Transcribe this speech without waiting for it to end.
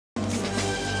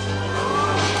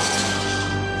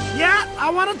I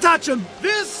want to touch him.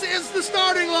 This is the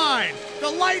starting line.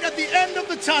 The light at the end of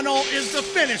the tunnel is the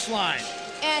finish line.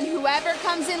 And whoever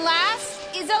comes in last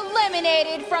is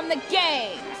eliminated from the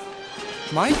game.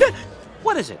 Mike?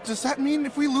 What is it? Does that mean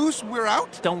if we lose, we're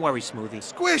out? Don't worry, Smoothie.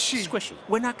 Squishy! Squishy.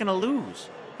 We're not gonna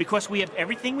lose. Because we have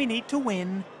everything we need to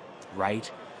win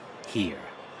right here.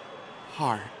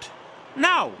 Heart.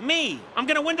 No, me! I'm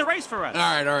gonna win the race for us. All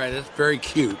right, that's very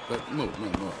cute, but move.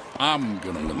 I'm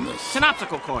gonna win this. It's an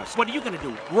obstacle course. What are you gonna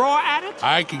do? Roar at it?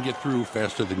 I can get through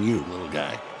faster than you, little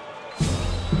guy.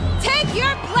 Take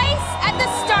your place at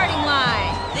the starting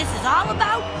line. This is all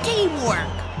about teamwork.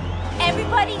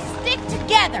 Everybody stick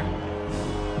together.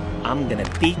 I'm gonna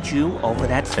beat you over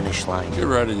that finish line. Get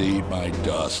ready to eat my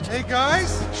dust. Hey,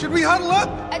 guys, should we huddle up?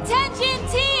 Attention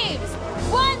teams!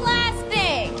 One last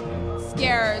thing.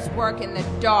 Scarers work in the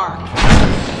dark.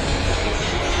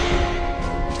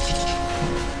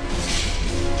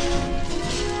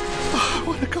 I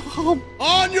want to go home.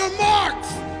 On your marks!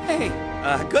 Hey,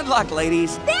 good luck,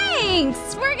 ladies.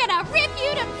 Thanks! We're gonna rip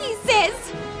you to pieces!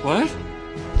 What?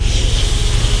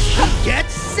 Get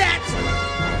set!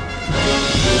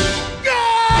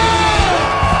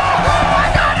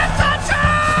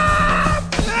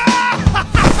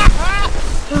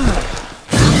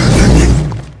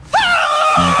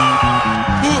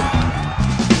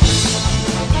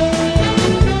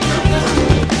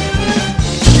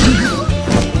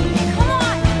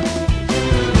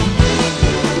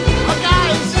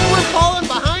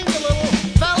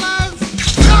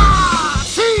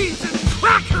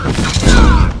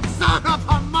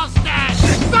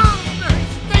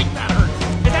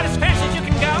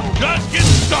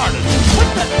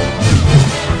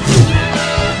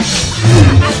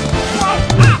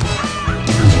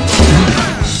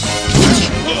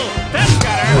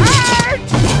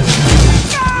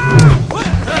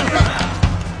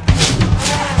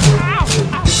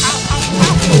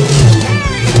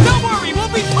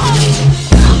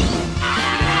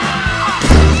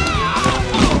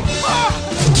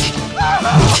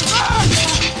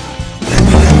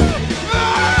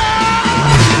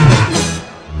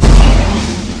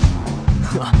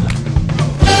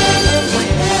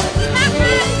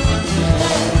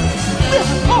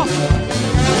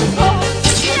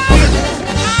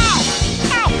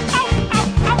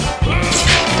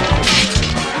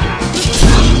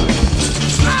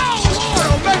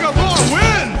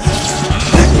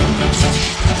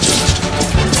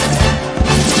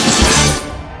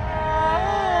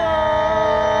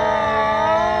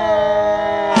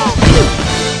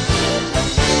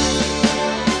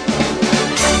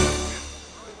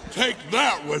 Take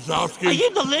that, Wazowski. Are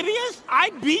you delirious? I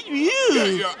beat you!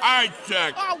 Get your eye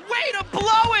checked. Oh, way to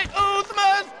blow it,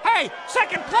 Uzman! Hey,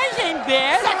 second place ain't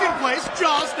bad! Second place,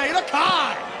 Jaws Theta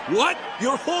Kai! What?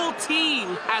 Your whole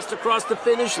team has to cross the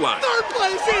finish line. Third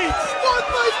place eats! Fourth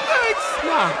place picks!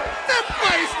 No. Fifth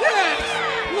place hits!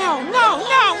 No!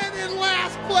 And in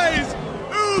last place,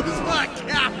 Uzma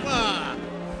Kappa!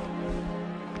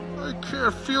 I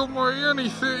can't feel my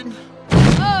anything.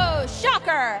 Oh,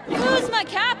 shocker! Uzma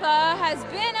Kappa has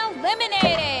been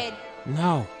eliminated!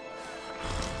 No.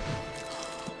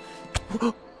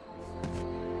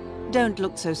 Don't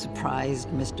look so surprised,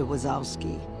 Mr.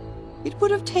 Wazowski. It would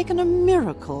have taken a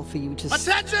miracle for you to...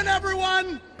 Attention,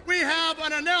 everyone! We have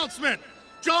an announcement!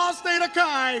 Jaws Theta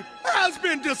Kai has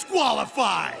been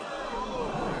disqualified!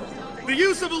 The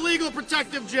use of illegal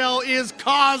protective gel is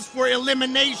cause for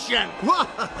elimination! What?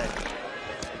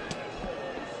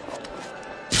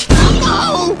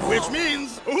 Oh! Which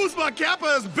means Uzma Kappa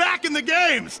is back in the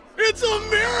games! It's a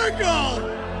miracle!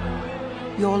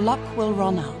 Your luck will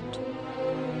run out.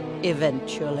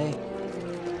 Eventually.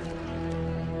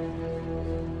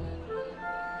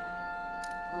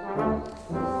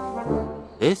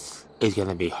 This is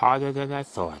gonna be harder than I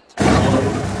thought.